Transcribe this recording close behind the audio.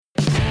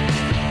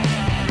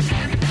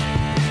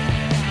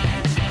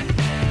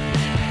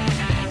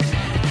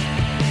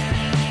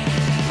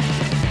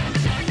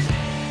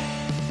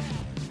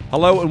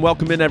Hello and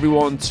welcome in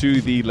everyone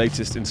to the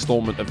latest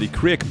installment of the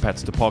Career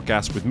Competitor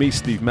Podcast with me,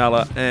 Steve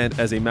Meller, and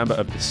as a member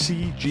of the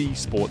CG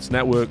Sports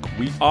Network,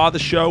 we are the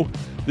show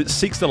that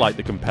seeks to light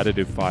the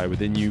competitive fire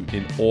within you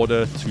in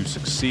order to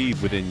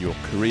succeed within your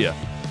career.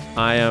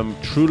 I am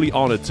truly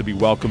honored to be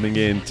welcoming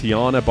in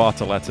Tiana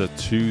Bartoletta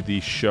to the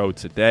show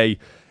today.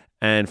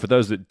 And for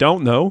those that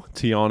don't know,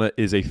 Tiana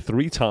is a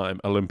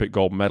three-time Olympic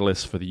gold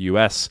medalist for the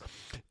US.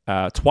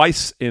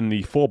 Twice in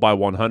the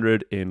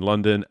 4x100 in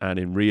London and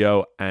in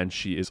Rio, and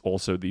she is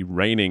also the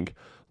reigning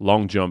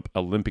long jump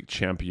Olympic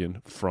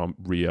champion from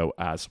Rio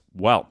as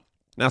well.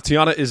 Now,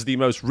 Tiana is the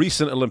most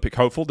recent Olympic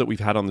hopeful that we've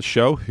had on the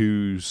show,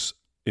 whose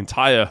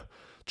entire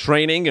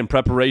training and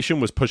preparation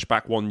was pushed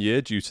back 1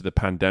 year due to the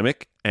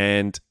pandemic.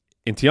 And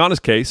in Tiana's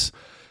case,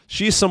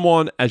 she is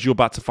someone, as you're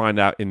about to find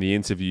out in the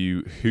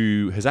interview,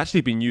 who has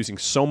actually been using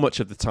so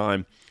much of the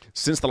time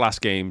since the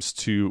last games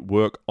to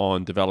work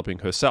on developing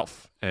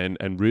herself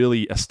and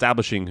really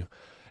establishing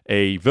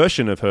a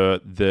version of her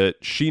that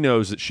she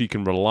knows that she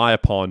can rely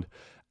upon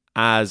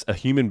as a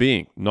human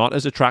being, not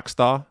as a track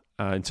star,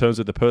 in terms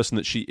of the person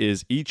that she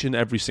is each and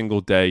every single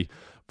day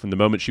from the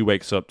moment she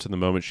wakes up to the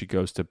moment she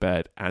goes to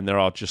bed. And there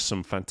are just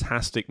some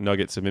fantastic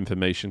nuggets of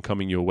information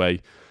coming your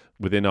way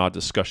within our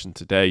discussion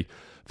today.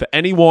 For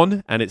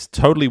anyone, and it's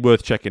totally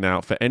worth checking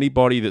out, for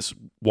anybody that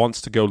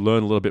wants to go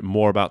learn a little bit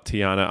more about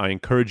Tiana, I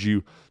encourage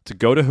you to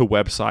go to her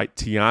website,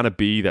 Tiana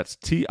B, that's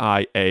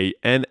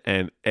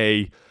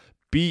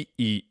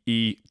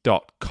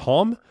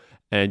TIANNABEE.com,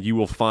 and you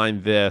will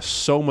find there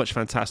so much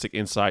fantastic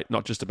insight,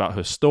 not just about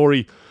her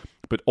story,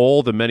 but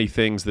all the many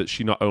things that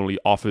she not only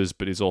offers,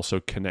 but is also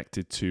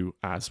connected to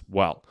as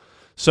well.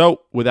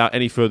 So, without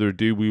any further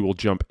ado, we will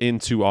jump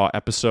into our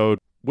episode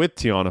with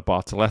Tiana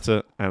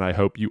Bartoletta, and I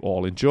hope you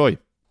all enjoy.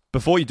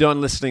 Before you're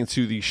done listening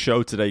to the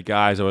show today,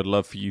 guys, I would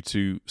love for you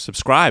to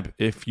subscribe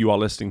if you are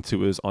listening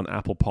to us on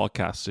Apple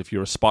Podcasts. If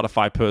you're a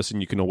Spotify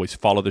person, you can always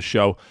follow the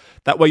show.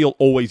 That way you'll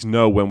always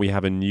know when we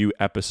have a new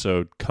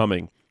episode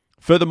coming.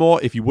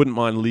 Furthermore, if you wouldn't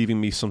mind leaving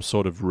me some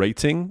sort of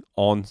rating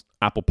on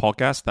Apple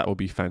Podcasts, that would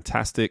be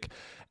fantastic.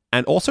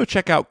 And also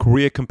check out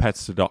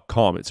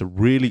careercompetitor.com. It's a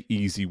really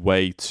easy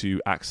way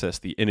to access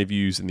the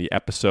interviews and the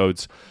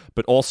episodes.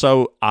 But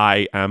also,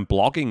 I am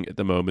blogging at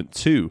the moment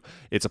too.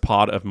 It's a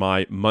part of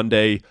my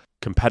Monday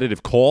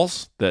competitive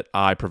calls that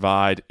I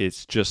provide.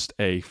 It's just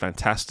a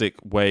fantastic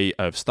way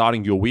of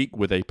starting your week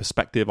with a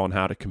perspective on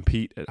how to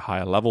compete at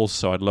higher levels.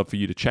 So I'd love for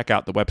you to check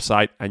out the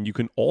website. And you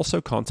can also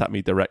contact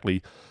me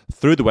directly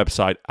through the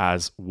website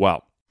as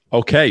well.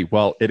 Okay,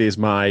 well, it is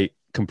my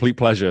complete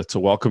pleasure to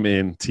welcome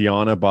in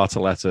Tiana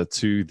Bartoletta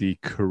to the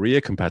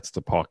Career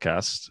Competitor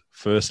Podcast.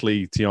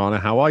 Firstly, Tiana,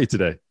 how are you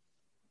today?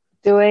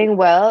 Doing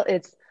well.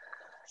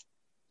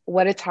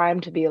 What a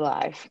time to be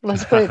alive.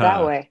 Let's put it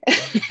that way.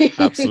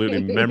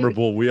 Absolutely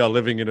memorable. We are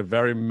living in a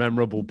very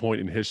memorable point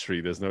in history.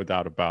 There's no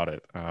doubt about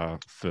it,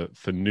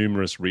 for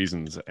numerous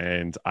reasons.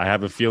 And I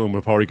have a feeling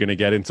we're probably going to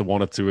get into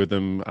one or two of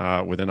them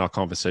within our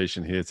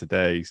conversation here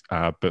today.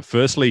 But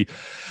firstly,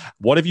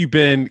 what have you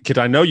been? Kid,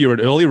 I know you're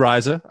an early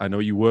riser. I know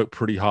you work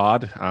pretty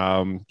hard.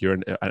 You're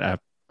a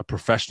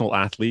professional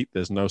athlete.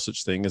 There's no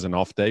such thing as an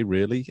off day,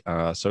 really.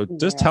 So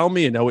just tell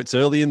me, it's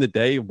early in the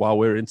day while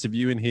we're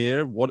interviewing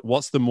here.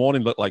 What's the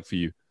morning look like for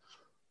you?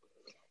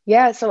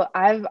 Yeah, so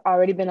I've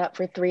already been up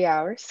for 3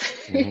 hours.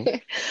 Mm-hmm.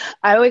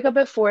 I wake up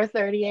at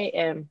 4:30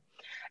 a.m.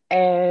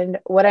 And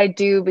what I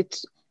do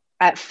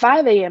at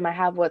 5 a.m., I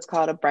have what's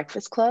called a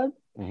breakfast club.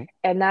 Mm-hmm.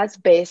 And that's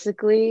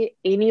basically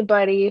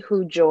anybody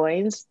who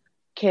joins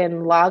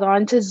can log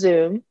on to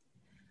Zoom,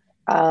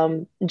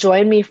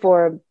 join me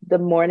for the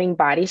morning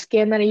body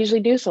scan that I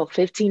usually do. So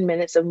 15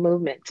 minutes of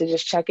movement to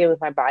just check in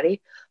with my body,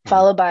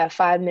 followed by a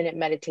 5-minute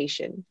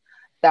meditation.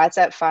 That's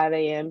at 5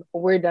 a.m.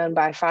 We're done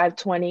by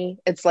 5:20.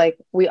 It's like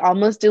we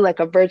almost do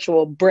like a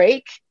virtual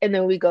break, and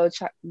then we go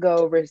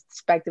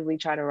respectively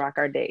try to rock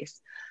our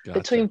days. Gotcha.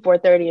 Between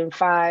 4:30 and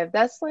 5,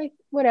 that's like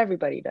what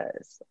everybody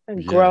does.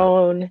 And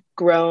groan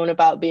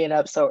about being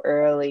up so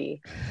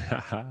early.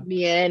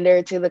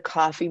 Meander to the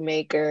coffee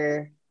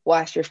maker,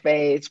 wash your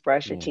face,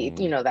 brush your teeth,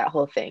 that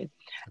whole thing.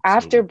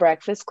 Absolutely. After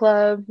breakfast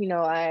club,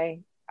 I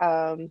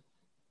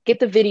get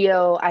the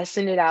video, I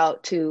send it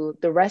out to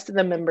the rest of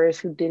the members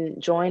who didn't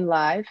join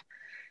live.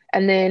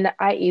 And then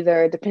I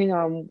either, depending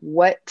on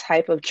what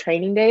type of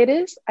training day it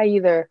is, I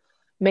either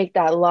make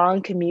that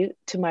long commute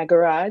to my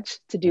garage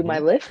to do my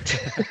lift,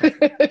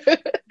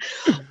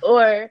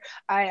 or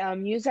I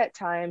use that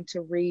time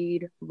to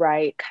read,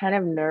 write, kind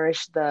of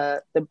nourish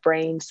the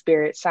brain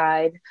spirit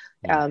side,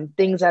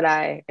 things that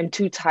I am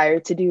too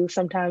tired to do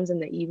sometimes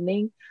in the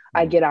evening.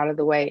 I get out of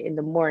the way in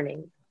the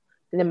morning.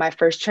 And then my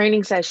first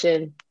training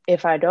session,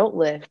 if I don't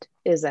lift,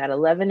 is at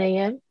 11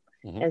 a.m.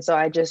 And so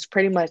I just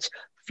pretty much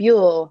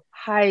fuel,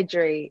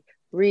 hydrate,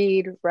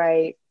 read,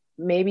 write,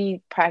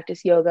 maybe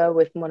practice yoga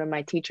with one of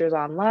my teachers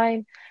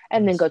online,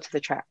 and then go to the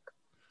track.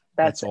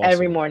 That's awesome.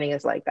 Every morning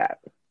is like that.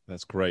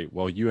 That's great.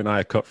 Well, you and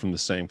I are cut from the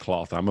same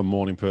cloth. I'm a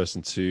morning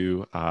person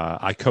too.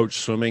 I coach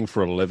swimming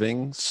for a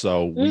living,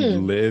 so we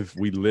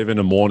live in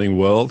a morning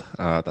world.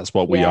 That's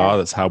what we Yeah. are.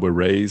 That's how we're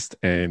raised.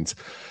 And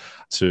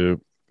to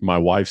my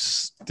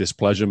wife's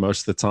displeasure,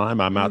 most of the time,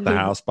 I'm out the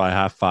house by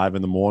 5:30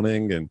 in the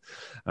morning.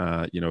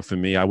 And for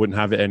me, I wouldn't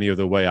have it any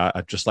other way.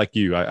 I just like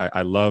you.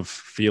 I love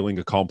feeling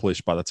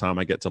accomplished by the time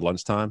I get to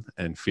lunchtime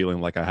and feeling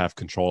like I have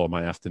control of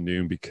my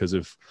afternoon because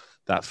of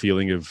that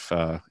feeling of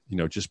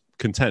just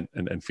content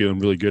and feeling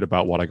really good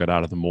about what I got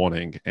out of the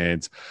morning.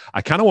 And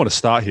I kind of want to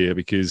start here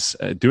because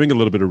doing a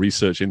little bit of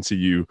research into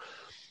you,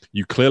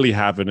 you clearly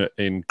have an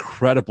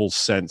incredible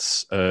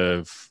sense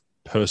of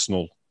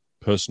personal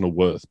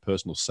worth,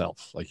 personal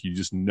self. Like you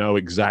just know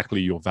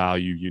exactly your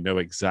value, you know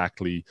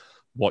exactly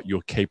what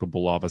you're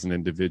capable of as an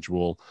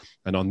individual.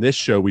 And on this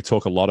show, we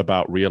talk a lot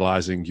about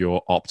realizing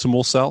your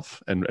optimal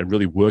self and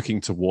really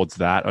working towards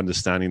that,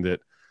 understanding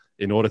that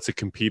in order to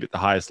compete at the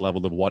highest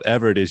level of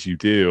whatever it is you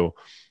do,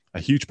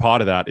 a huge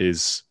part of that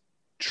is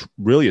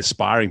really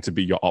aspiring to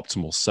be your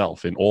optimal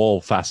self in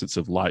all facets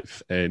of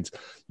life. And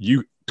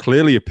you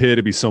clearly appear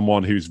to be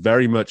someone who's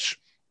very much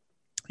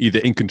either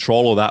in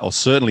control of that or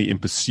certainly in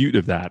pursuit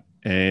of that.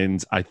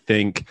 And I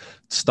think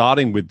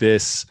starting with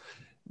this,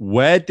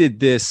 where did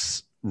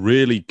this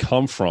really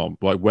come from?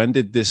 Like, when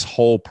did this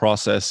whole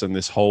process and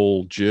this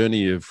whole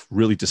journey of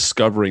really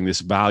discovering this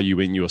value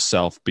in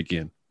yourself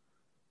begin?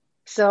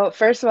 So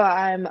first of all,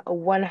 I'm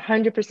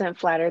 100%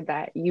 flattered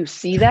that you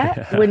see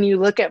that when you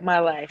look at my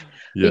life,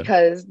 Yeah.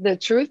 because the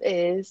truth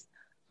is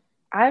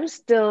I'm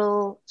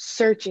still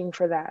searching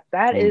for that.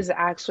 That is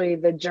actually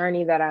the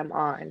journey that I'm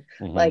on.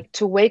 Like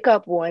to wake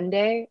up one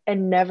day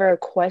and never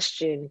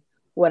question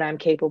what I'm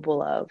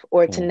capable of,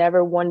 or to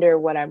never wonder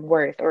what I'm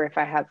worth or if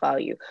I have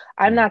value.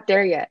 I'm not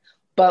there yet.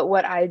 But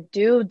what I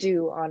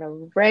do on a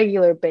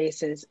regular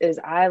basis is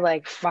I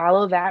like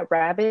follow that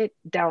rabbit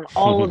down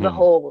all of the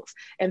holes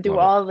and through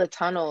Love it. all of the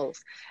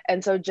tunnels.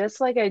 And so just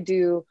like I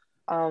do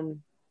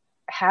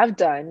have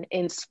done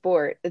in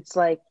sport, it's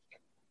like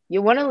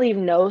you want to leave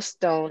no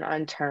stone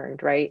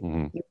unturned, right?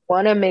 You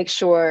want to make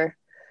sure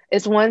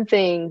it's one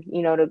thing,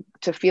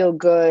 to feel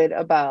good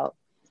about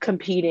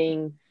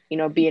competing,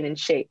 being in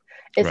shape.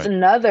 It's Right.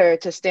 another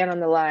to stand on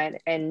the line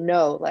and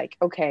know like,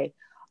 okay,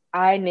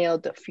 I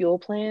nailed the fuel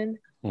plan.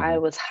 I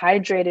was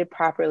hydrated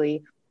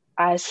properly.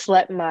 I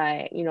slept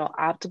my,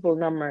 optimal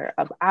number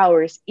of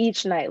hours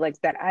each night, like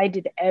that. I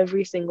did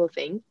every single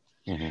thing.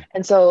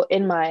 And so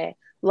in my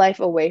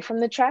life away from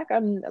the track,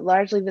 I'm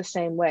largely the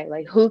same way.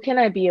 Like, who can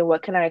I be and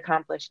what can I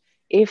accomplish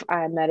if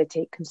I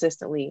meditate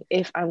consistently,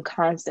 if I'm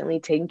constantly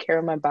taking care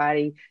of my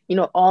body,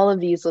 all of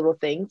these little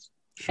things.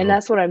 Sure. And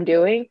that's what I'm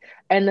doing.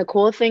 And the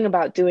cool thing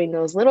about doing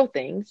those little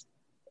things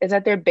is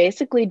that they're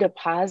basically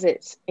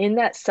deposits in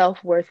that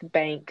self-worth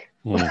bank.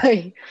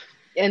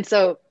 And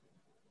so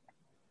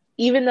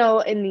even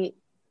though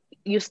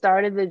you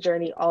started the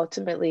journey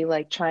ultimately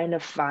like trying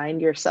to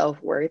find your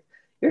self-worth,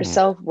 your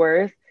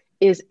self-worth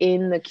is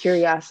in the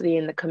curiosity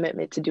and the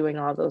commitment to doing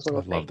all those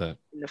little things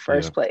in the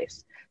first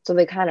place. So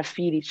they kind of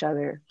feed each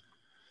other.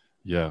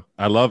 Yeah.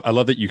 I love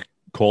that you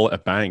call it a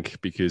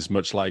bank, because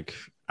much like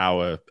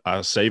our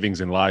savings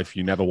in life,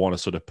 you never want to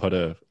sort of put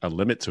a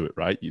limit to it,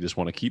 right? You just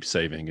want to keep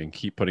saving and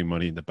keep putting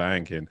money in the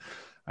bank. And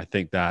I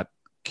think that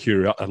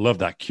I love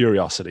that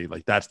curiosity.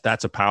 Like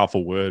that's a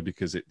powerful word,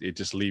 because it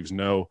just leaves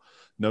no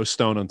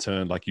stone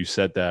unturned, like you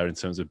said there, in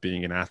terms of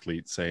being an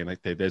athlete, saying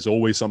like there's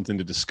always something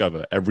to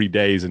discover. Every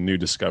day is a new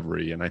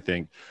discovery. And I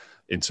think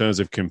in terms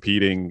of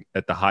competing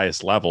at the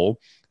highest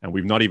level, and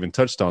we've not even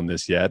touched on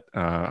this yet,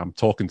 I'm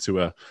talking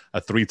to a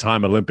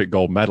 3-time Olympic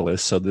gold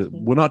medalist. So that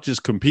we're not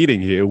just competing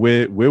here,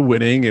 we're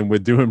winning, and we're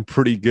doing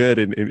pretty good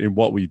in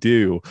what we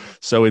do.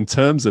 So in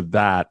terms of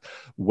that,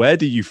 where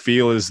do you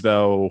feel as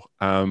though,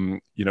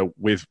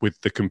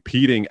 with the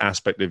competing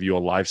aspect of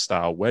your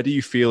lifestyle, where do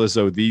you feel as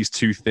though these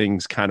two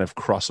things kind of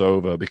cross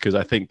over? Because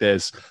I think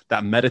there's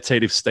that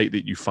meditative state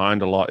that you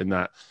find a lot in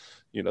that,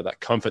 that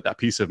comfort, that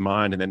peace of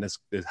mind. And then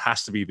there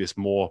has to be this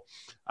more,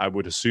 I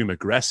would assume,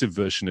 aggressive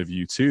version of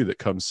you too that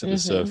comes to the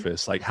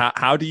surface. Like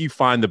how do you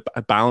find the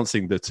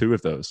balancing the two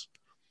of those?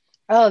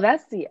 Oh,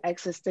 that's the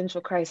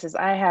existential crisis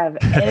I have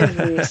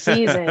every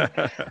season.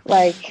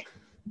 Like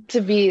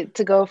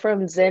to go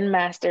from Zen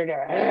master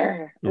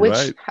to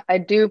which I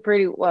do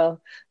pretty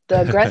well.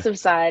 The aggressive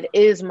side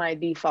is my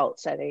default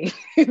setting,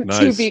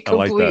 to be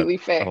completely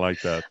fair. I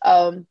like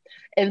that.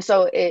 And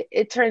so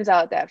it turns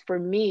out that for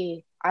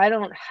me, I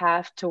don't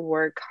have to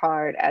work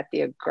hard at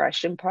the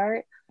aggression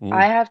part.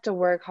 I have to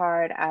work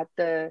hard at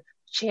the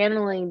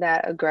channeling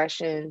that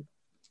aggression,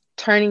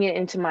 turning it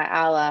into my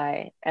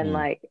ally, and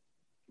like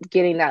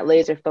getting that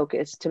laser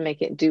focus to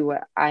make it do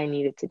what I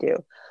need it to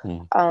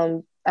do.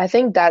 I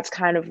think that's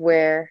kind of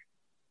where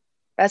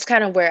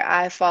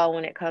I fall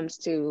when it comes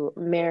to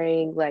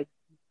marrying like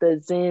the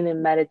Zen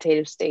and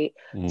meditative state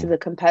to the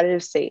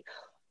competitive state.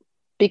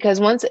 Because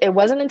it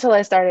wasn't until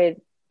I started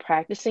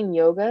practicing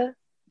yoga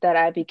that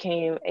I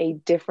became a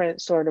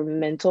different sort of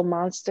mental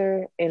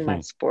monster in my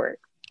sport.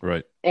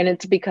 Right. And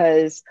it's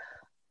because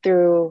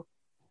through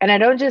And I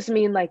don't just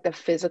mean like the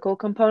physical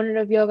component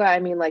of yoga, I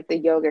mean like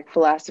the yogic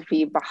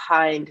philosophy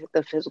behind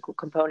the physical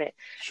component.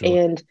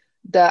 Sure. And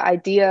the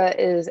idea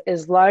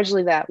is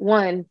largely that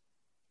one,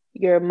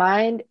 your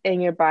mind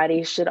and your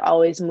body should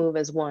always move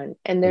as one.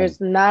 And there's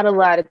not a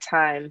lot of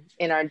time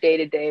in our day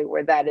to day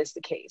where that is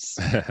the case.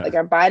 Like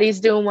our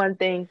body's doing one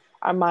thing,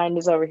 our mind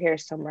is over here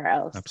somewhere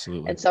else.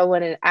 Absolutely. And so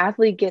when an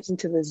athlete gets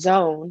into the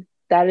zone,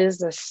 that is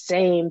the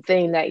same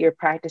thing that you're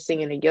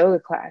practicing in a yoga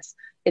class.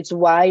 It's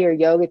why your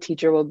yoga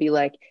teacher will be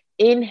like,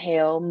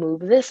 inhale, move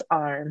this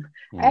arm,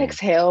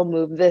 exhale,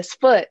 move this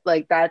foot.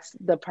 Like that's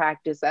the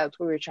practice. That's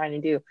what we're trying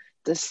to do.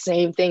 The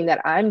same thing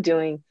that I'm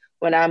doing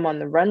when I'm on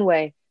the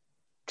runway,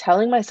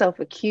 telling myself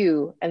a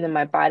cue, and then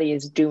my body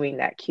is doing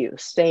that cue.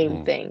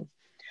 Same thing.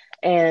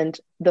 And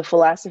the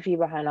philosophy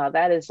behind all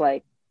that is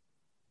like,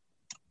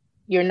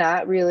 you're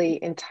not really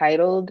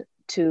entitled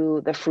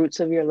to the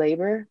fruits of your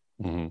labor,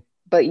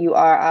 but you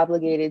are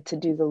obligated to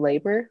do the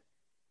labor.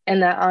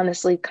 And that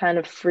honestly kind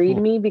of freed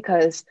me,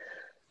 because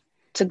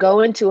to go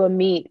into a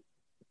meet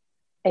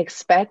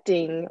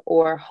expecting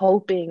or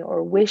hoping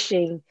or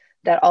wishing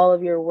that all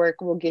of your work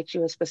will get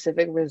you a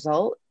specific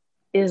result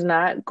is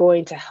not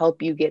going to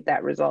help you get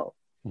that result.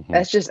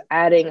 That's just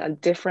adding a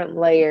different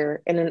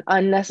layer and an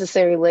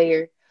unnecessary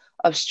layer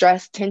of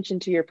stress, tension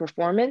to your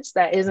performance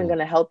that isn't going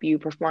to help you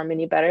perform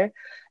any better.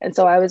 And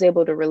so I was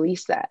able to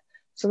release that.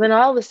 So then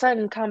all of a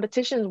sudden,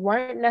 competitions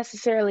weren't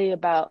necessarily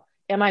about,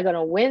 am I going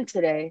to win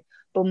today?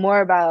 But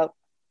more about,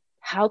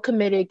 how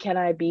committed can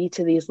I be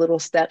to these little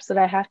steps that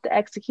I have to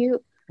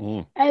execute?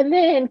 And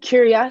then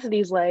curiosity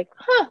is like,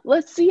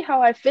 let's see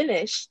how I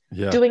finish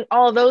doing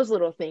all those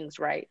little things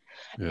right.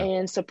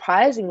 And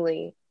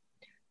surprisingly,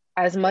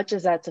 as much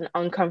as that's an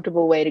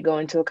uncomfortable way to go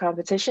into a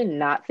competition,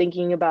 not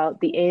thinking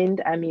about the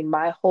end. I mean,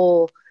 my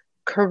whole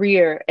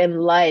career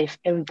and life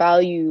and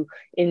value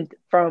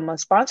from a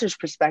sponsor's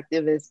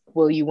perspective is,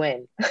 will you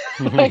win?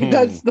 Like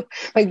that's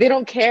like, they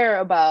don't care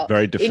about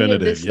very definitive any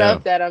of this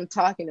stuff that I'm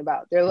talking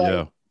about. They're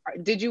like,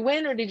 did you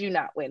win or did you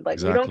not win? Like,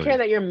 we don't care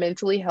that you're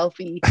mentally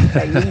healthy,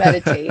 that you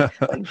meditate.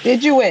 Like,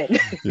 did you win?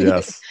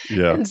 Yes.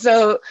 Yeah. And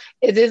so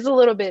it is a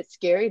little bit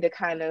scary to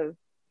kind of,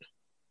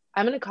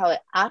 I'm going to call it,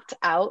 opt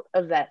out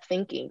of that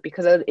thinking,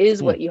 because it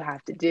is what you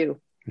have to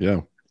do.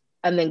 Yeah.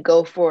 And then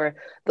go for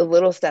the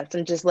little steps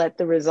and just let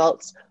the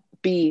results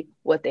be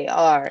what they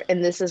are.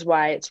 And this is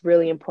why it's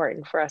really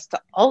important for us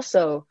to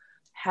also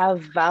have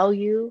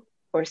value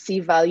or see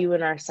value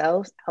in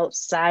ourselves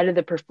outside of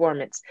the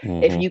performance.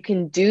 If you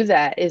can do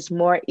that, it's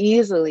more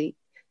easily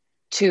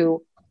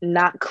to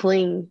not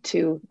cling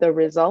to the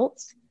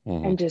results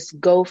and just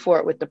go for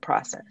it with the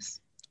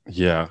process.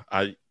 Yeah.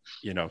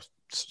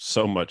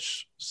 So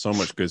much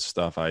good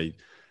stuff. I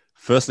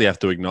firstly have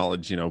to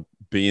acknowledge,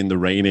 being the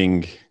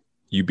reigning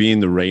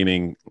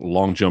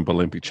long jump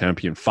Olympic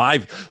champion,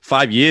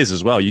 5 years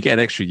as well. You get an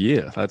extra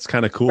year. That's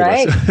kind of cool.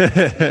 Right.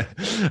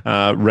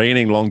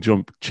 Reigning long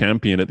jump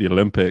champion at the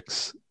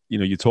Olympics.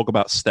 You talk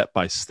about step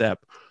by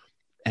step.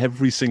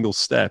 Every single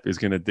step is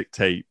going to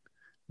dictate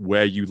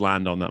where you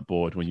land on that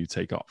board when you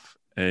take off.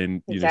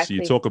 And so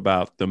you talk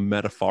about the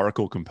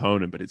metaphorical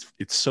component, but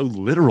it's so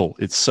literal.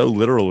 It's so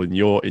literal in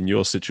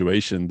your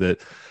situation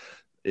that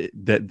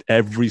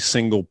every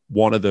single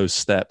one of those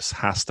steps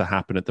has to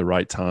happen at the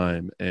right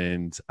time.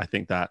 And I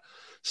think that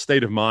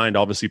state of mind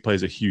obviously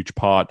plays a huge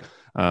part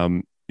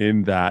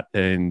in that,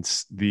 and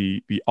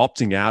the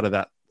opting out of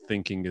that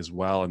thinking as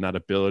well, and that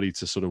ability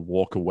to sort of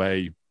walk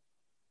away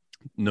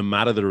no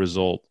matter the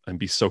result and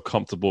be so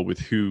comfortable with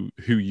who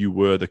you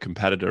were, the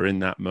competitor in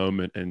that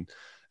moment, and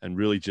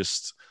really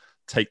just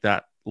take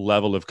that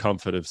level of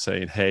comfort of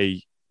saying,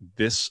 hey,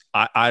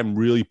 I'm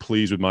really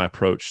pleased with my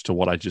approach to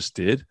what I just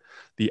did.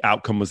 The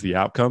outcome was the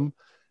outcome.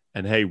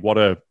 And hey, what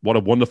a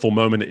wonderful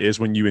moment it is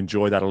when you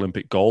enjoy that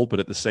Olympic gold. But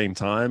at the same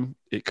time,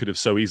 it could have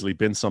so easily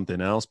been something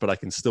else, but I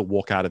can still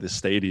walk out of this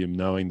stadium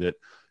knowing that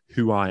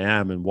who I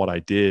am and what I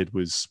did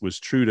was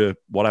true to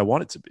what I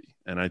want it to be.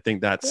 And I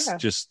think that's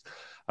just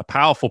a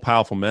powerful,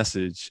 powerful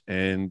message.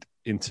 And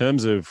in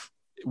terms of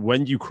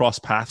when you cross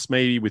paths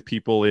maybe with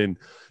people in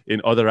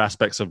other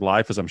aspects of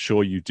life, as I'm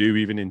sure you do,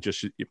 even in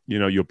just,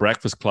 your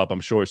breakfast club,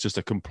 I'm sure it's just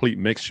a complete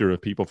mixture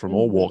of people from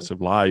all walks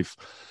of life.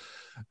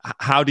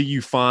 How do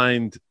you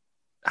find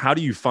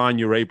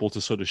you're able to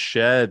sort of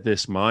share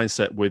this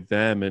mindset with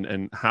them?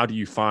 And how do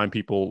you find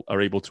people are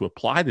able to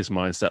apply this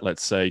mindset,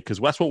 let's say, because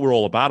that's what we're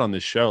all about on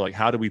this show. Like,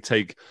 how do we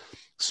take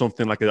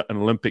something like an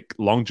Olympic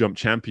long jump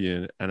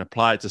champion and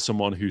apply it to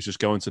someone who's just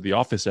going to the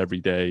office every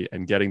day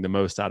and getting the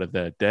most out of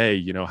their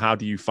day? How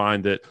do you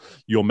find that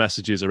your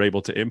messages are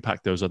able to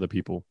impact those other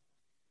people?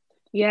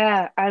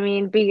 Yeah, I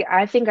mean,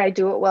 I think I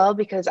do it well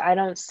because I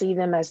don't see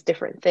them as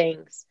different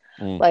things.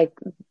 Like,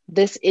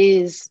 this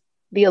is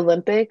the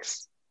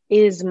Olympics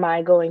is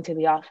my going to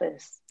the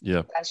office.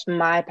 Yeah. That's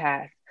my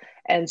path.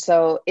 And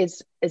so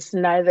it's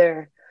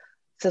neither,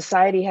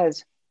 society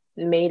has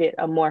made it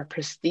a more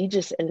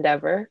prestigious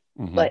endeavor,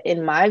 but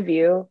in my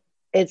view,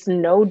 it's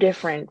no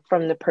different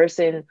from the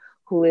person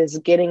who is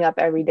getting up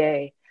every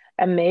day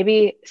And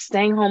maybe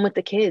staying home with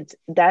the kids,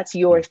 that's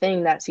your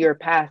thing, that's your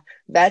path,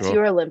 that's Sure.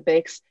 your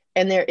Olympics.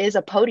 And there is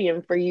a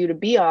podium for you to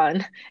be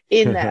on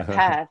in that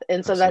path.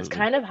 And so that's Absolutely.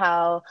 kind of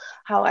how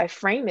I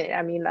frame it.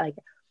 I mean, like,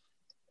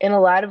 in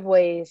a lot of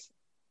ways,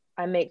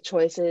 I make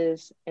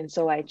choices, and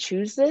so I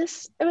choose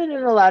this. I mean,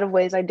 in a lot of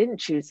ways, I didn't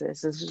choose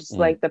this. It's just Mm,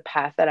 like the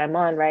path that I'm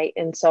on, right?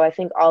 And so I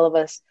think all of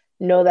us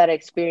know that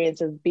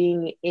experience of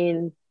being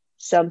in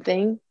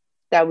something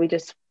that we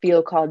just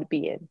feel called to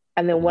be in,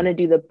 and then want mm, to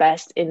do the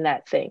best in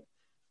that thing.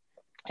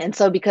 And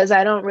so, because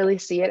I don't really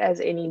see it as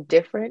any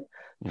different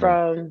mm,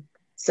 from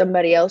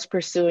somebody else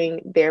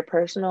pursuing their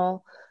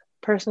personal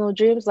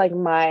dreams, like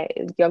my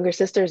younger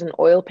sister is an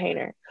oil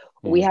painter.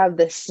 We mm, have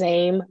the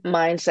same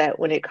mindset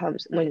when it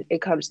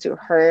comes to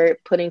her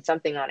putting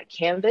something on a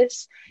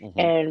canvas mhm.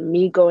 and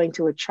me going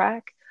to a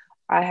track.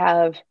 I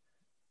have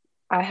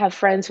I have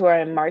friends who are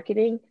in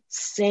marketing,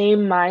 same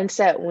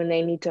mindset when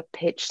they need to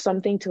pitch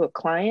something to a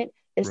client.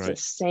 It's the Right.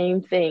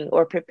 same thing,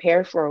 or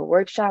prepare for a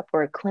workshop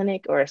or a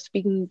clinic or a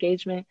speaking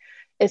engagement.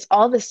 It's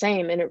all the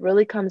same. And it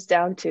really comes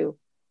down to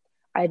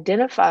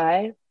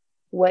identify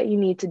what you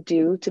need to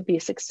do to be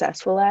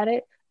successful at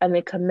it, and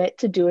then commit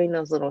to doing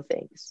those little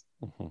things.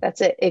 Mhm.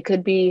 That's it. It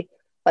could be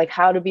like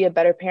how to be a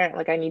better parent.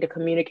 Like, I need to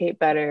communicate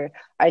better.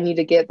 I need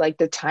to get like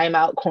the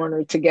timeout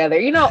corner together.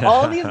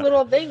 All these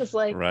little things.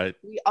 Like, Right.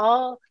 we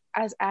all,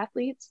 as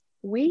athletes,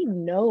 we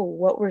know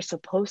what we're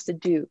supposed to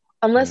do,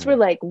 unless we're Mm,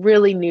 like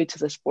really new to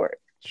the sport.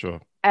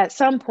 sure. At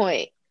some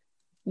point,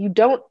 you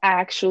don't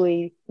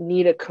actually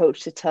need a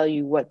coach to tell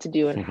you what to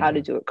do and how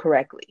to do it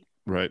correctly.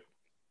 Right.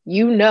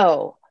 You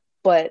know,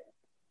 but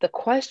the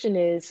question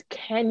is,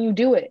 can you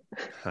do it?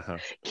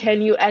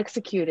 Can you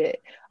execute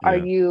it? Are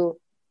Yeah. you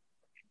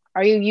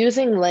are you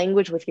using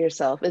language with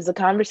yourself? Is the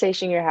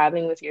conversation you're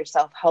having with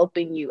yourself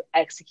helping you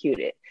execute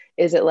it?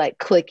 Is it like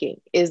clicking?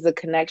 Is the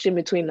connection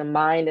between the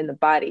mind and the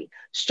body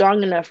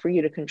strong enough for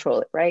you to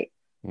control it, right?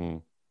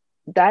 Mm,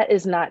 That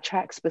is not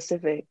track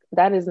specific.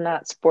 That is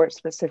not sport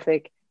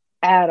specific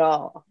at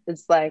all.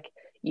 It's like,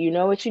 you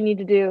know what you need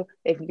to do.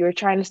 If you're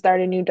trying to start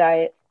a new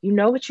diet, you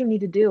know what you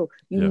need to do.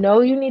 You yeah.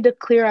 know you need to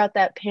clear out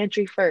that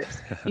pantry first.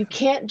 You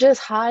can't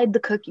just hide the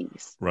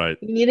cookies. Right.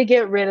 You need to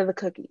get rid of the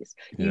cookies.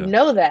 You Yeah.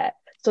 know that.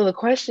 So the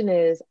question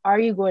is, are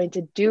you going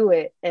to do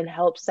it and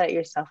help set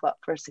yourself up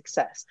for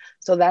success?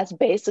 So that's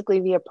basically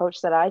the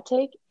approach that I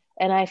take.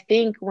 And I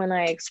think when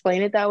I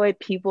explain it that way,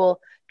 people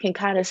can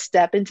kind of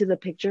step into the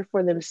picture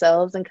for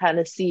themselves and kind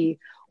of see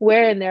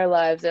where in their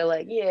lives they're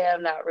like, yeah,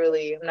 I'm not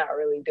really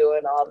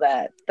doing all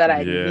that I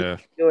need to Yeah.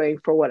 be doing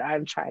for what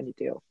I'm trying to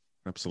do.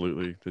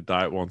 Absolutely. The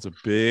diet one's a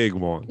big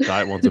one.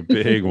 Diet one's a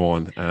big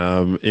one.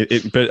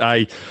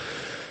 But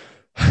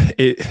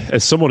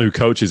as someone who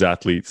coaches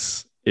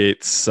athletes,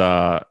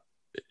 I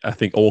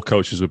think all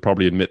coaches would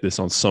probably admit this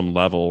on some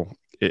level.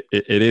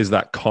 It is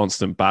that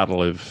constant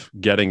battle of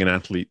getting an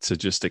athlete to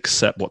just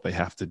accept what they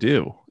have to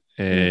do.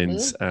 And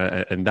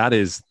Mm-hmm. and that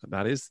is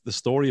the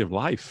story of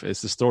life.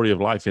 It's the story of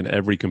life in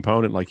every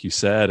component, like you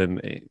said,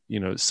 and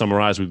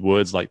summarized with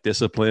words like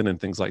discipline and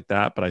things like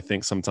that. But I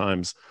think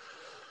sometimes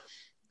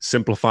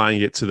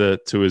simplifying it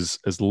to as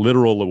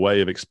literal a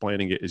way of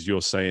explaining it as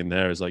you're saying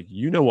there is like,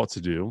 you know what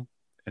to do,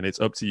 and it's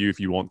up to you if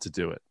you want to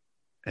do it.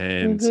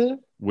 And Mm-hmm.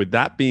 with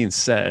that being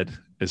said,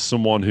 as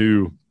someone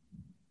who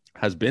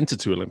has been to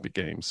 2 Olympic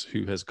Games,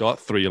 who has got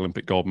 3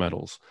 Olympic gold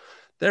medals,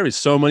 there is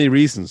so many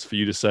reasons for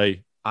you to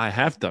say, I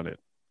have done it.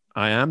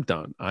 I am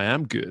done. I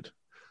am good.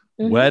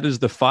 Mm-hmm. Where does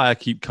the fire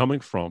keep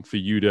coming from for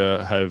you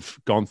to have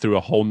gone through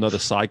a whole nother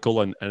cycle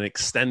and an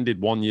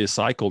extended 1-year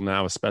cycle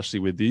now, especially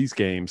with these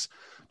games?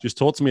 Just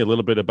talk to me a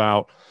little bit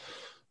about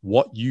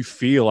what you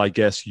feel, I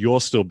guess, you're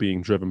still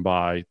being driven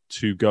by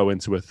to go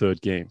into a third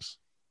games.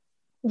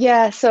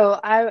 Yeah, so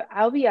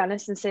I'll be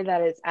honest and say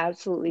that it's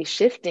absolutely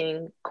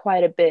shifting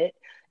quite a bit.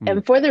 Mm,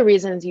 And for the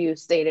reasons you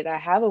stated, I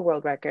have a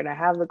world record, I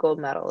have the gold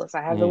medals,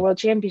 I have the mm, world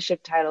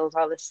championship titles,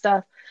 all this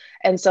stuff.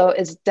 And so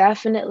it's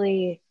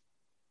definitely,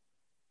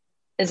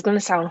 it's going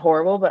to sound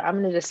horrible, but I'm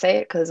going to just say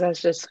it because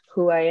that's just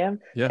who I am.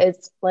 yeah,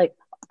 It's like,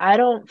 I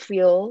don't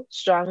feel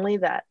strongly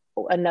that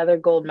another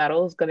gold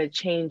medal is going to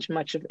change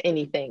much of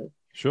anything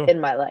sure. in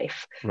my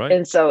life. Right.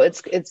 And so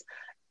it's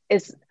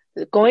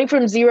going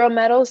from 0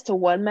 medals to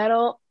 1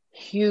 medal,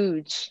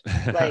 huge,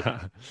 like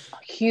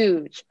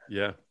huge.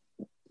 Yeah.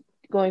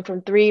 Going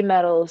from 3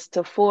 medals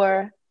to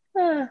 4,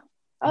 oh,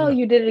 Yeah.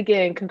 you did it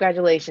again.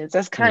 Congratulations.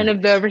 That's kind Mm,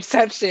 of the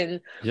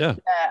reception yeah.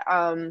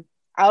 that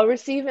I'll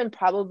receive, and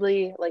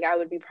probably like I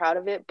would be proud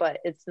of it, but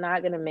it's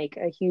not going to make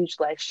a huge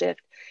life shift.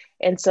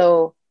 And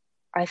so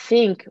I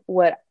think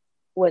what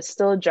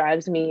still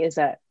drives me is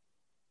that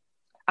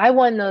I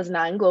won those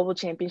 9 global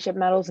championship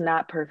medals,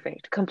 not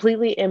perfect,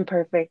 completely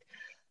imperfect.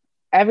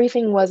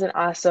 Everything wasn't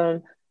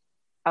awesome.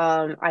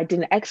 I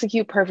didn't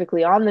execute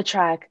perfectly on the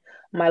track.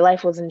 My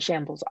life was in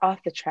shambles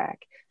off the track.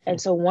 And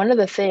so one of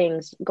the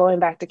things, going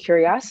back to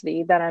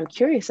curiosity, that I'm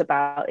curious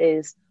about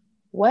is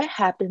what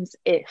happens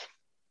if,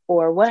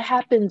 or what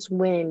happens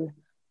when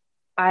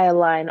I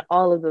align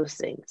all of those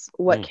things?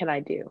 What Mm, can I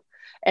do?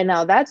 And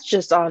now that's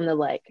just on the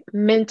like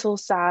mental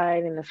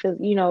side and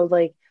the,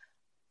 like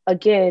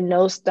again,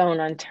 no stone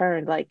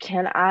unturned. Like,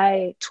 can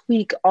I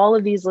tweak all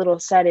of these little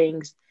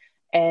settings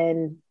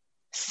and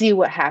see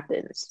what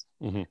happens?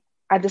 Mm-hmm.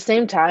 At the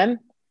same time,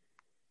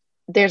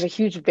 there's a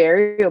huge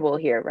variable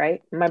here,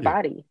 right? My Yeah.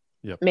 body.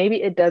 Yep.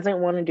 Maybe it doesn't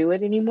want to do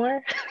it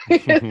anymore.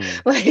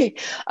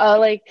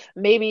 Like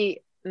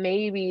maybe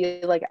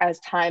like as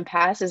time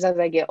passes, as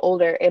I get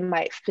older, I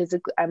might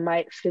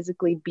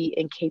physically be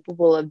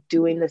incapable of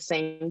doing the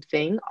same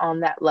thing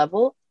on that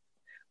level,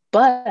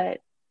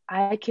 but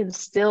I can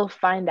still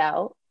find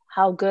out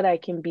how good I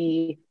can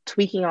be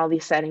tweaking all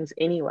these settings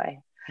anyway.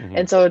 Mm-hmm.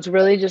 And so it's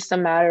really just a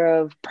matter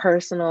of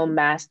personal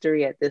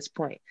mastery at this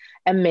point.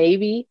 And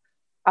maybe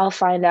I'll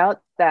find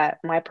out that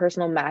my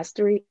personal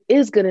mastery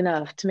is good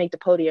enough to make the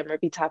podium or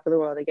be top of the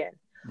world again.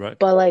 Right.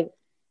 But like,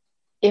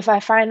 if I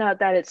find out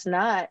that it's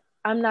not,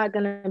 I'm not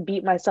going to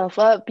beat myself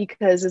up,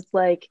 because it's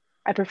like,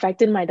 I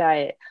perfected my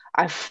diet.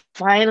 I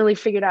finally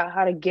figured out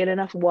how to get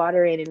enough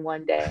water in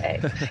one day.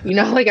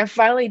 Like I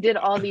finally did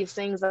all these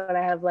things that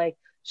I have like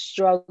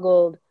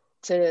struggled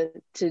to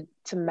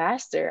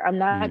master. I'm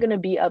not going to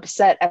be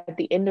upset at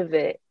the end of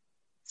it,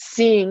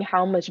 seeing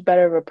how much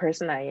better of a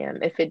person I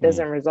am if it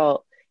doesn't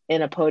result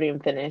in a podium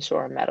finish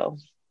or a medal.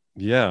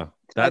 Yeah.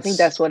 I think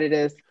that's what it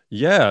is.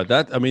 Yeah,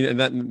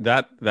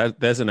 that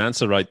there's an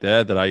answer right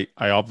there that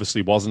I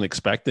obviously wasn't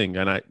expecting,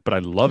 but I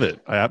love it.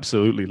 I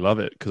absolutely love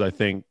it, because I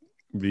think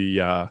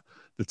the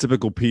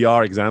typical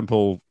PR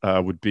example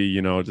would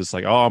be, just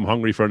like, oh, I'm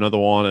hungry for another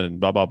one and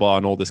blah blah blah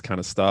and all this kind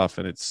of stuff,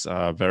 and it's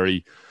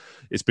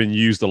been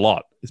used a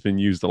lot. It's been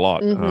used a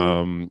lot,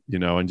 and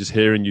just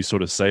hearing you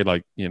sort of say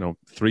like,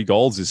 3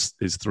 golds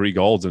is 3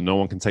 golds, and no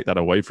one can take that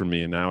away from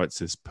me. And now it's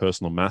this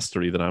personal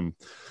mastery that I'm.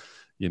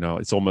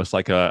 It's almost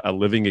like a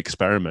living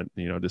experiment,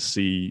 to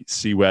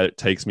see where it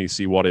takes me,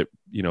 see what it,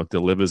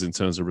 delivers in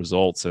terms of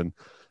results. And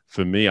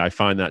for me, I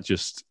find that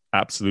just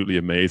absolutely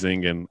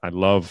amazing. And I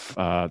love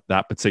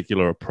that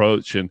particular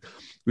approach. And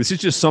this is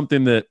just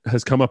something that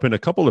has come up in a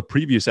couple of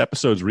previous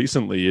episodes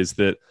recently, is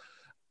that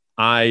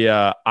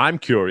I'm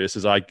curious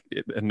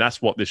and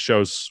that's what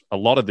a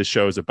lot of this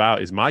show is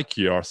about, is my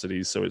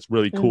curiosity. So it's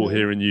really cool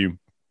hearing you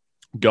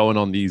going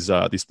on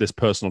this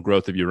personal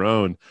growth of your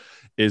own.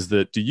 Is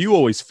that, do you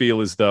always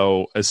feel as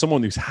though, as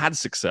someone who's had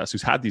success,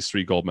 who's had these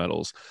 3 gold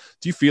medals,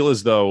 do you feel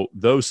as though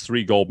those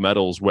 3 gold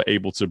medals were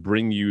able to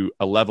bring you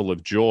a level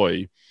of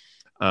joy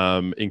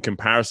in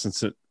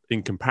comparison,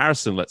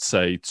 let's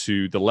say,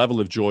 to the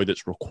level of joy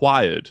that's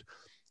required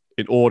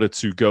in order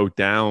to go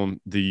down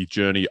the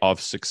journey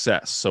of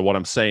success? So what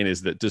I'm saying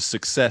is that, does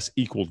success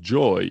equal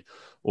joy,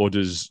 or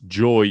does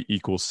joy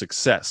equal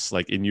success?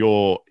 Like in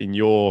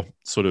your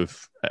sort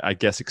of, I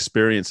guess,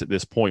 experience at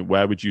this point,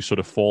 where would you sort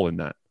of fall in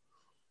that?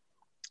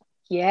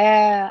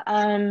 Yeah,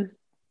 I'm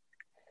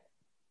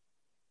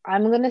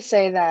going to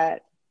say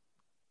that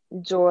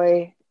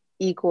joy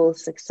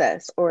equals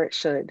success, or it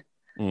should,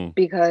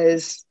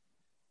 because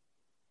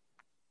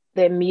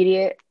the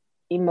immediate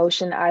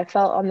emotion I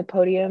felt on the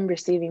podium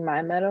receiving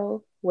my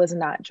medal was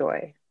not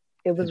joy.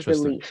 It was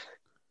relief.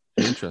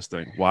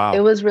 Interesting. Wow.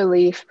 It was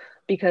relief,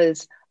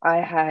 because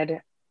I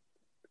had,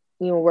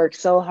 worked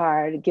so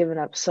hard, given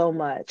up so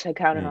much. I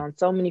counted on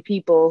so many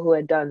people who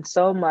had done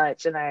so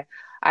much. And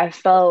I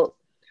felt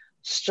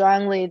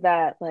strongly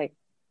that, like,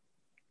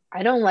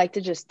 I don't like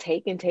to just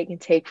take and take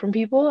and take from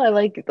people. I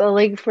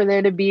like for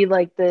there to be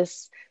like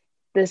this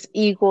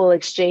equal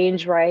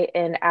exchange, right?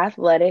 And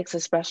athletics,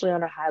 especially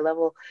on a high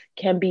level,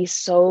 can be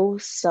so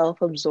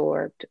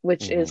self-absorbed,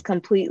 which is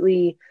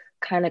completely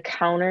kind of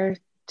counter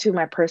to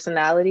my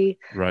personality.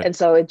 Right. And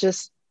so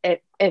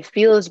it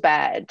feels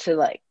bad to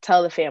like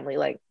tell the family,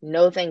 like,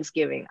 no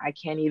Thanksgiving. I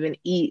can't even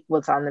eat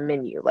what's on the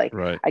menu. Like,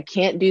 right. I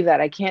can't do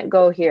that. I can't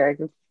go here.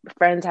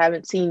 Friends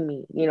haven't seen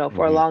me,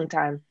 for a long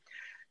time.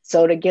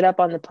 So to get up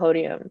on the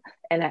podium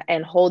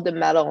and hold the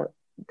medal,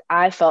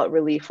 I felt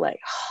relief, like,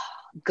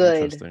 oh,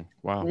 good.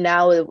 Wow.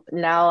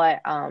 Now I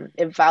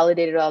it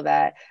validated all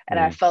that. And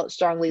I felt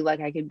strongly like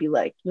I could be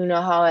like,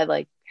 how I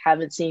like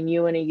haven't seen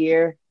you in a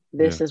year.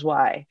 This is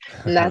why.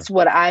 And that's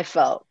what I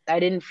felt. I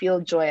didn't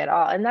feel joy at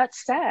all. And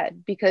that's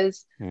sad,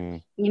 because,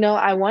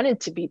 I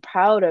wanted to be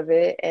proud of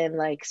it and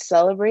like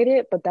celebrate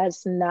it, but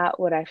that's not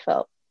what I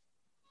felt.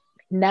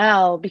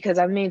 Now, because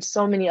I've made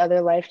so many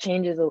other life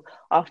changes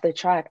off the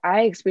track,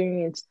 I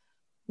experience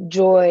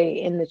joy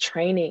in the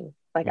training.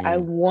 Like, I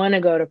want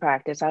to go to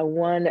practice. I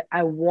want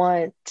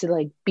to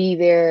like be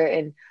there.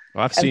 And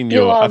I've seen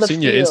your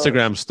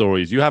Instagram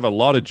stories. You have a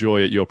lot of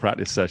joy at your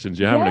practice sessions.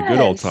 You're having a good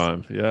old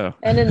time. Yeah.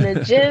 And in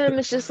the gym,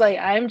 it's just like,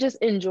 I'm just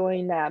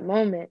enjoying that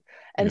moment.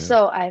 And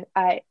so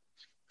I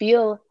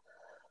feel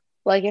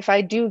like, if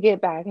I do get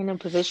back in a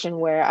position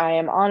where I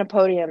am on a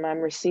podium,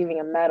 I'm receiving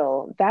a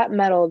medal, that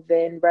medal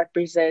then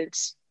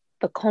represents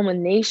the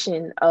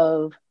culmination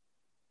of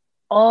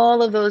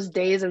all of those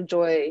days of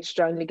joy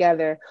strung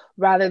together,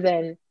 rather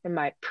than in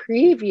my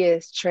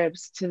previous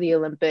trips to the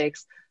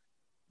Olympics.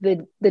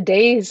 The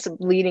days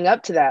leading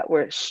up to that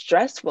were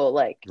stressful.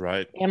 Like,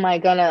 right. Am I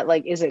gonna,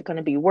 like, is it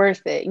gonna be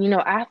worth it?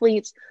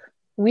 Athletes,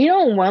 we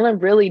don't want to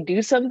really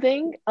do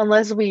something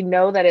unless we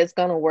know that it's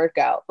going to work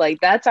out.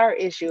 Like, that's our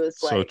issue. It's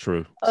So like,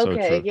 true. So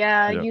okay, true.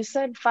 yeah, Yeah. you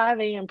said 5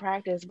 a.m.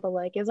 practice, but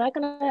like, is that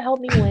going to help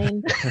me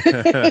win?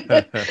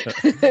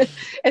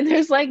 And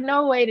there's like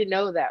no way to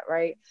know that,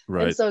 right? And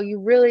Right. so you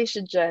really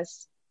should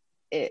just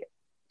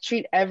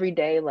treat every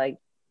day like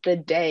the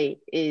day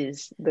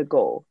is the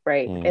goal,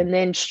 right? Mm. And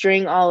then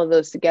string all of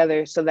those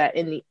together so that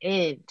in the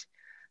end,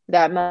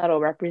 that medal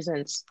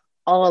represents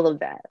all of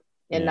that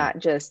and not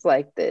just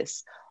like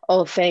this,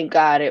 oh, thank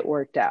God it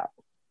worked out.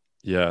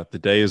 Yeah, the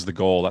day is the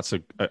goal. That's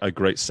a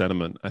great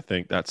sentiment. I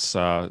think that's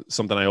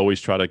something I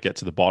always try to get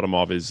to the bottom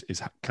of is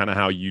kind of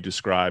how you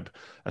describe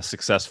a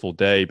successful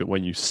day. But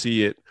when you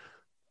see it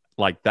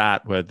like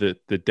that, where the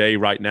day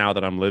right now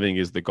that I'm living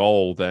is the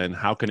goal, then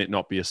how can it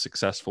not be a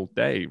successful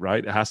day,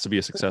 right? It has to be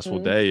a successful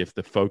day if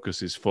the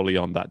focus is fully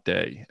on that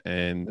day.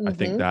 And I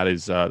think that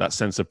is that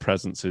sense of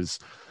presence is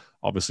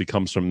obviously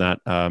comes from that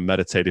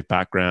meditative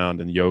background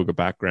and yoga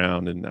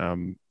background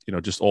and,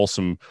 just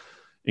awesome,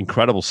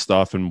 incredible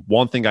stuff. And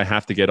one thing I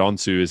have to get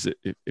onto is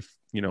if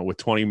we're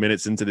 20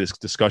 minutes into this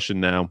discussion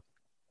now,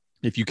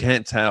 if you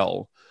can't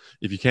tell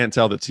that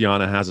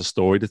Tiana has a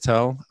story to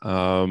tell,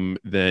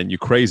 then you're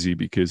crazy,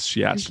 because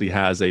she actually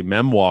has a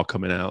memoir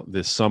coming out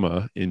this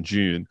summer in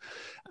June.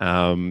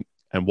 And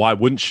why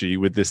wouldn't she,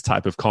 with this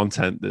type of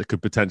content that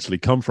could potentially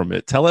come from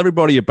it? Tell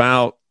everybody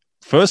about,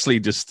 firstly,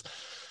 just,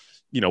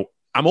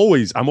 I'm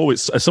always,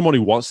 as someone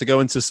who wants to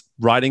go into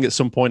writing at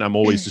some point, I'm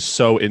always just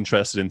so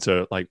interested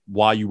into like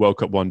why you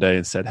woke up one day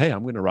and said, hey,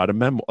 I'm going to write a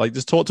memoir. Like,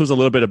 just talk to us a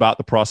little bit about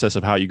the process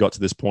of how you got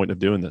to this point of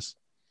doing this.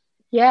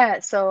 Yeah,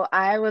 so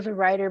I was a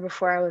writer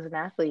before I was an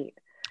athlete.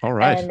 All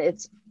right. And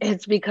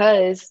it's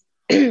because,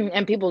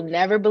 and people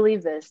never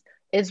believe this,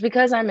 it's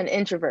because I'm an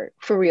introvert,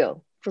 for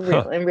real,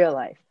 in real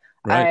life.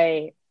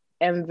 Right.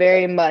 I am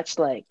very much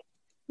like,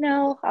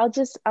 no, I'll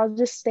just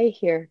stay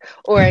here.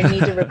 Or I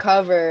need to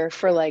recover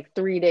for like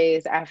 3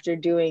 days after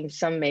doing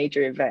some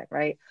major event,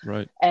 right?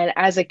 Right. And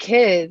as a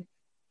kid,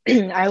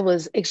 I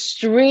was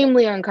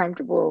extremely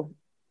uncomfortable.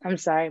 I'm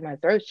sorry, my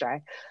throat's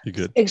dry. You're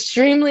good.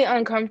 Extremely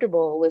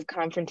uncomfortable with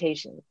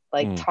confrontation,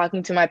 like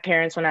talking to my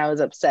parents when I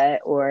was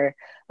upset, or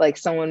like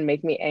someone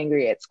make me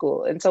angry at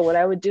school. And so what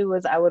I would do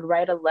was I would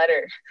write a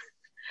letter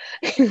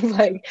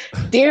like,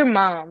 dear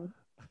mom,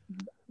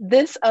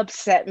 this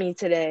upset me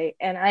today,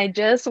 and I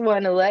just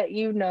want to let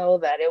you know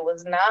that it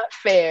was not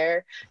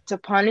fair to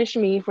punish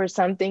me for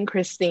something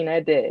Christina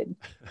did.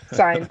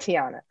 Signed,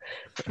 Tiana.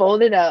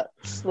 Fold it up,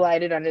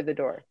 slide it under the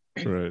door.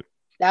 Right.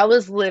 That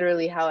was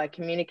literally how I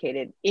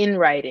communicated in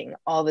writing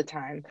all the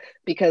time,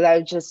 because I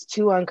was just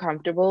too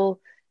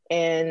uncomfortable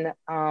and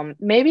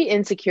maybe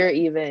insecure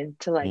even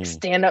to like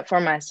stand up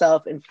for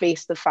myself and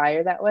face the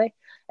fire that way.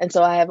 And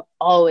so I have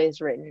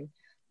always written.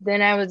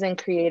 Then I was in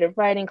creative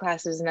writing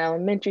classes in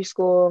elementary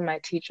school. My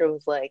teacher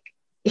was like,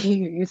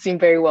 you seem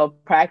very well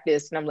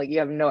practiced. And I'm like, you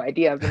have no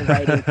idea. I've been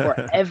writing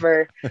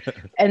forever.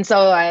 And so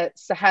I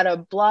had a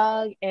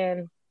blog,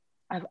 and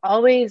I've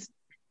always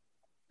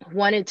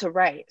wanted to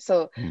write.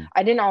 So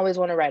I didn't always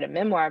want to write a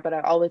memoir, but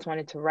I always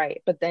wanted to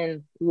write. But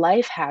then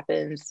life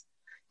happens,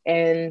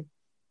 and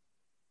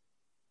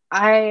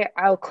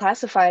I'll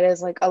classify it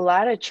as like a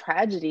lot of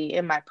tragedy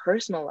in my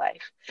personal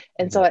life.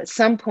 And so at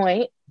some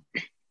point,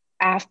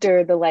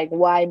 after the like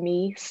why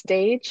me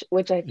stage,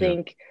 which I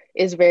think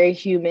is very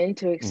human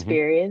to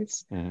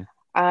experience,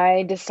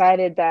 I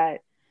decided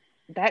that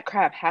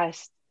crap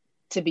has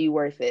to be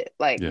worth it.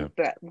 Like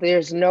that,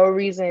 there's no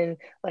reason,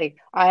 like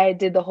I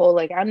did the whole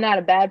like, I'm not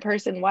a bad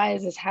person, why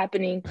is this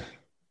happening?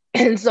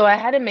 And so I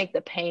had to make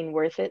the pain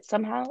worth it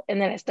somehow.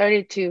 And then I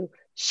started to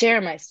share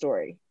my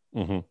story.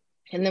 And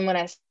then when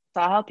I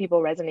saw how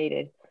people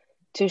resonated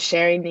to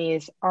sharing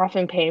these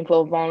often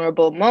painful,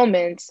 vulnerable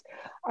moments,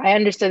 I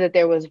understood that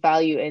there was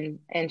value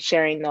in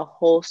sharing the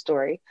whole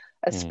story,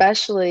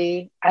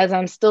 especially as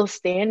I'm still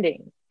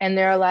standing. And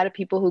there are a lot of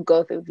people who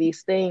go through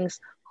these things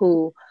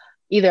who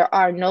either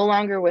are no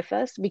longer with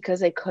us because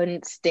they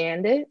couldn't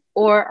stand it,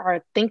 or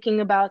are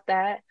thinking about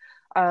that.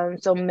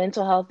 So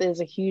mental health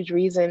is a huge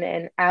reason,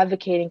 and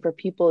advocating for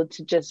people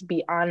to just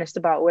be honest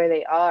about where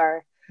they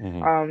are,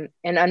 and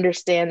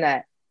understand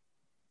that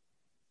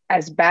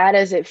as bad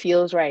as it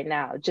feels right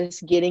now,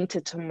 just getting to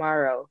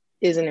tomorrow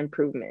is an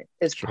improvement,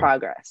 is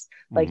progress.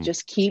 Like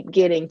just keep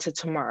getting to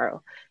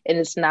tomorrow. And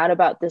it's not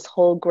about this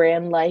whole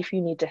grand life you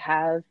need to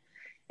have.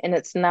 And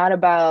it's not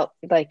about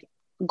like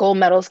gold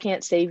medals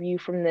can't save you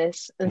from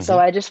this. And so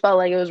I just felt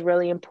like it was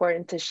really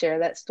important to share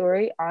that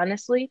story,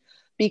 honestly,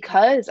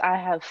 because I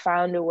have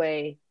found a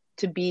way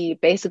to be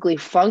basically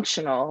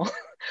functional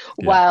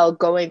while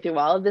going through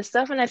all of this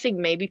stuff. And I think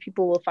maybe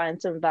people will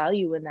find some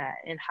value in that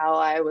and how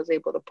I was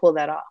able to pull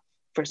that off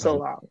for so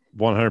long.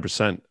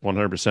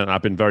 100%.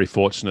 I've been very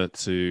fortunate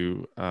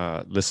to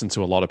listen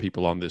to a lot of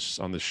people on this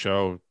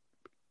show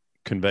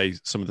convey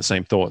some of the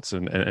same thoughts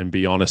and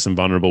be honest and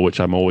vulnerable, which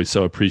I'm always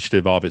so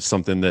appreciative of. It's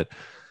something that,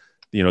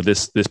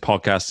 this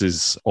podcast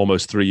is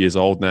almost 3 years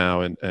old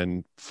now.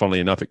 And funnily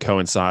enough, it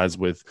coincides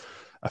with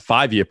a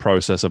 5-year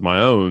process of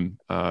my own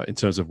in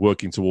terms of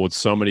working towards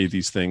so many of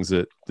these things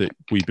that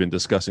we've been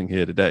discussing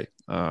here today.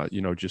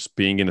 Just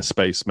being in a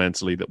space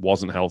mentally that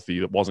wasn't healthy,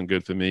 that wasn't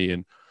good for me.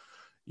 And,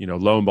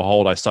 lo and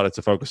behold, I started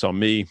to focus on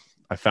me.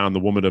 I found the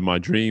woman of my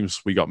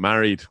dreams. We got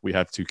married. We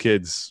have 2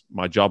 kids.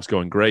 My job's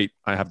going great.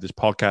 I have this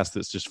podcast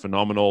that's just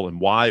phenomenal. And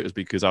why? It was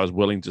because I was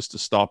willing just to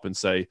stop and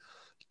say, you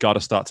got to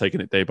start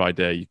taking it day by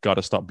day. You got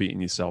to stop beating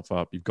yourself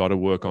up. You've got to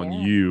work on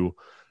you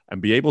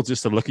and be able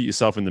just to look at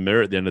yourself in the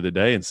mirror at the end of the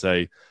day and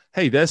say,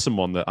 hey, there's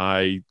someone that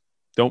I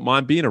don't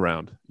mind being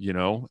around,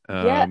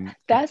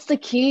 that's the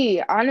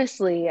key.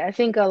 Honestly, I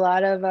think a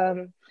lot of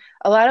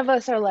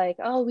us are like,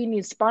 oh, we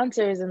need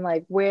sponsors, and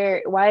like,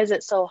 why is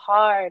it so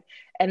hard?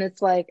 And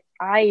it's like,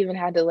 I even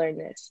had to learn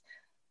this.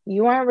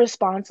 You aren't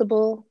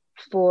responsible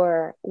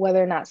for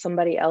whether or not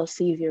somebody else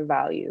sees your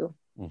value.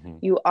 Mm-hmm.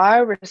 You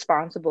are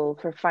responsible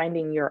for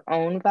finding your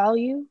own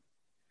value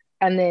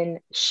and then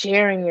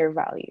sharing your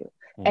value.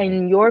 Mm-hmm.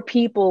 And your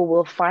people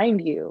will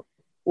find you,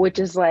 which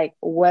is like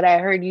what I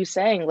heard you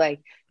saying,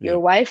 like your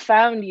wife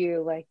found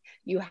you, like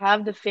you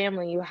have the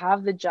family, you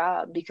have the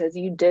job because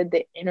you did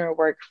the inner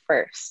work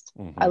first.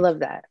 Mm-hmm. I love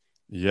that.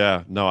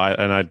 Yeah, no,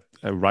 I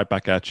right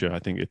back at you. I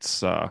think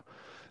it's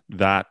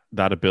that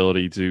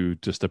ability to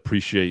just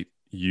appreciate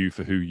you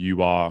for who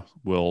you are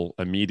will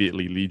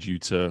immediately lead you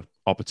to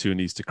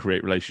opportunities to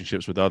create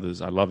relationships with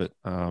others. I love it.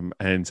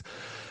 And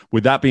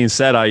with that being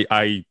said,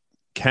 I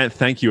can't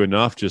thank you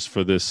enough just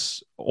for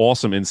this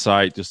awesome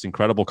insight, just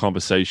incredible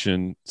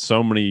conversation,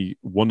 so many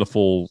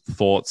wonderful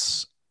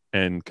thoughts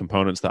and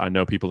components that I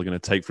know people are going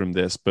to take from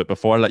this. But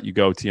before I let you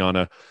go,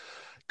 Tiana,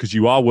 because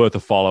you are worth a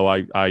follow,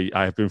 I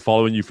have been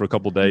following you for a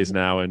couple of days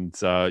now, and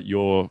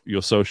your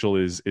social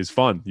is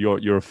fun.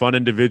 You're a fun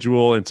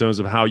individual in terms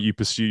of how you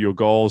pursue your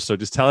goals. So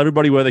just tell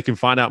everybody where they can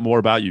find out more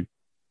about you.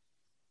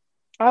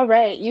 All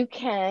right. You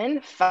can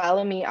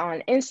follow me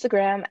on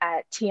Instagram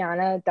at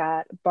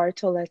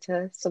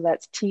Tiana.Bartoletta. So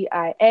that's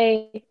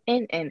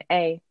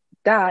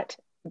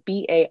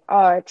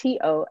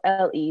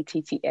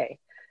TIANA.BARTOLETTA.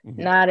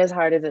 Mm-hmm. Not as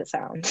hard as it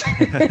sounds.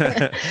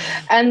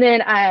 And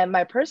then I have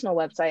my personal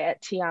website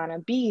at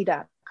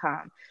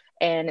TianaB.com.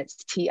 And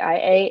it's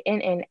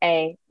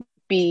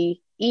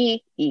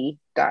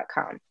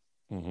TIANNABEE.com.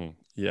 Mm-hmm.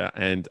 Yeah.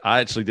 And I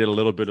actually did a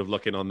little bit of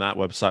looking on that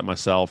website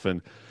myself,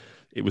 and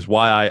it was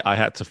why I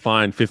had to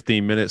find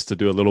 15 minutes to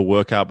do a little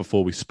workout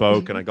before we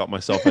spoke. And I got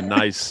myself a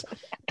nice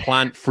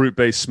plant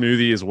fruit-based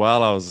smoothie as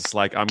well. I was just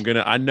like,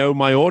 I know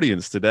my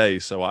audience today.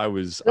 So I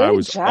was on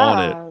it.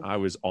 I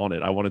was on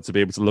it. I wanted to be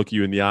able to look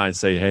you in the eye and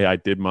say, hey, I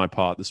did my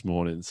part this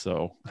morning.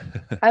 So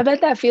I bet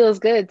that feels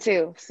good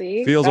too.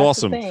 See, feels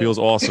awesome. Feels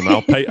awesome.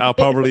 I'll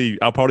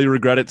probably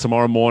regret it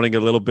tomorrow morning a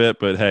little bit,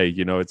 but hey,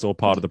 it's all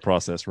part of the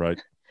process,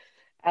 right?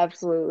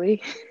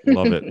 Absolutely.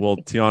 Love it. Well,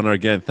 Tiana,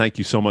 again, thank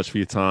you so much for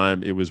your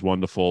time. It was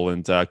wonderful.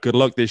 And good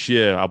luck this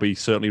year. I'll be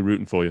certainly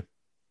rooting for you.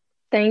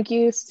 Thank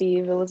you,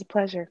 Steve. It was a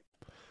pleasure.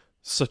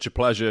 Such a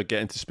pleasure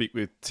getting to speak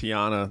with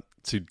Tiana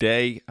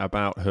today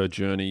about her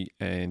journey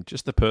and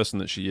just the person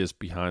that she is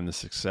behind the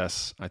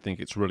success. I think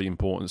it's really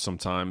important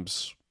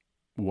sometimes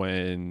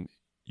when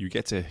you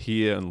get to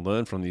hear and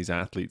learn from these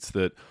athletes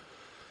that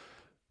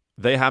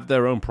they have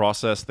their own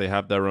process. They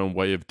have their own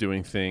way of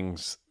doing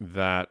things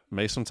that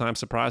may sometimes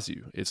surprise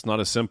you. It's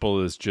not as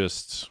simple as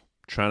just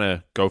trying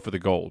to go for the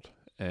gold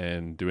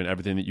and doing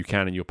everything that you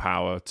can in your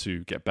power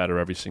to get better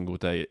every single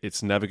day.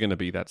 It's never going to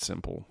be that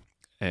simple.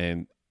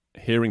 And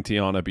hearing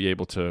Tiana be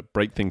able to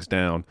break things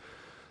down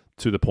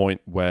to the point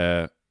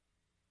where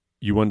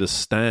you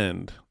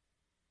understand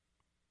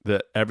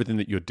that everything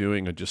that you're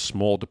doing are just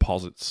small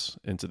deposits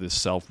into this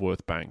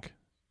self-worth bank.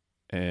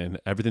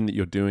 And everything that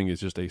you're doing is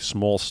just a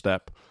small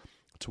step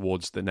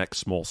towards the next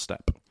small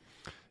step.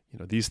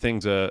 These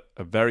things are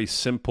very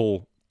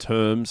simple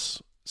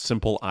terms,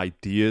 simple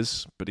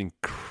ideas, but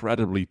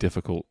incredibly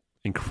difficult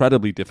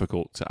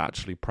to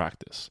actually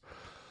practice.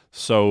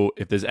 So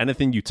if there's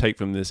anything you take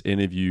from this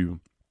interview,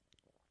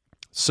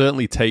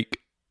 certainly take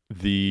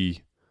the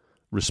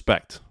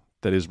respect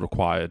that is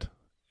required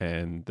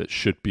and that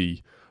should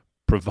be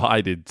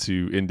provided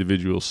to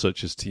individuals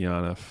such as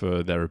Tiana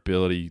for their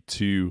ability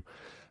to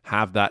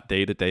have that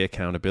day-to-day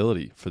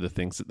accountability for the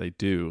things that they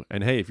do.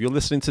 And hey, if you're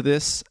listening to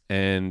this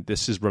and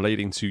this is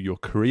relating to your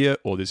career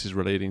or this is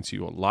relating to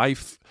your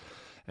life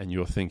and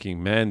you're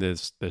thinking, man,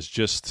 there's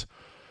just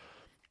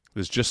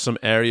some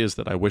areas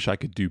that I wish I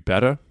could do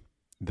better,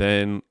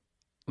 then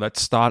let's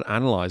start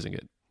analyzing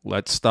it.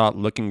 Let's start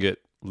looking at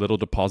little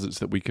deposits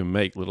that we can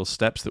make, little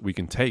steps that we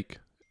can take.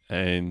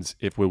 And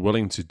if we're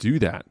willing to do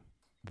that,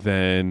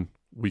 then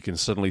we can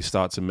suddenly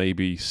start to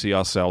maybe see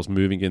ourselves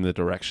moving in the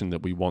direction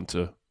that we want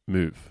to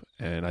move.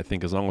 And I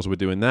think as long as we're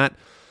doing that,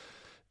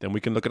 then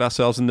we can look at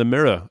ourselves in the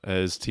mirror,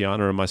 as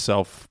Tiana and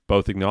myself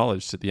both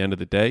acknowledged at the end of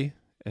the day,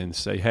 and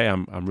say, hey,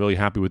 I'm really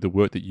happy with the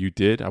work that you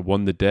did. I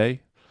won the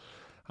day.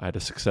 I had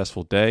a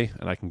successful day,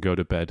 and I can go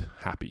to bed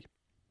happy.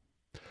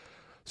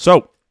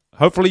 So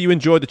hopefully you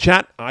enjoyed the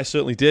chat. I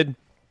certainly did.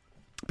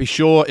 Be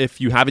sure,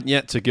 if you haven't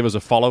yet, to give us a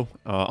follow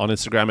on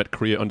Instagram at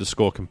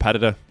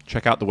career_competitor.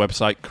 Check out the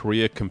website,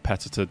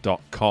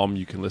 careercompetitor.com.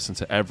 You can listen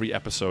to every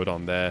episode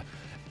on there,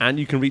 and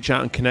you can reach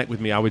out and connect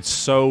with me. I would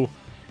so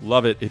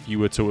love it if you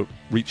were to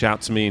reach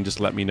out to me and just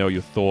let me know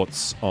your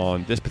thoughts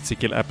on this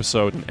particular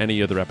episode and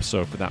any other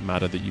episode, for that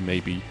matter, that you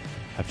maybe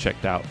have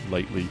checked out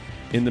lately.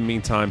 In the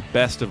meantime,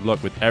 best of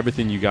luck with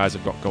everything you guys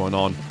have got going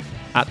on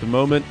at the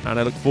moment, and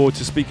I look forward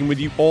to speaking with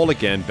you all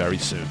again very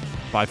soon.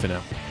 Bye for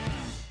now.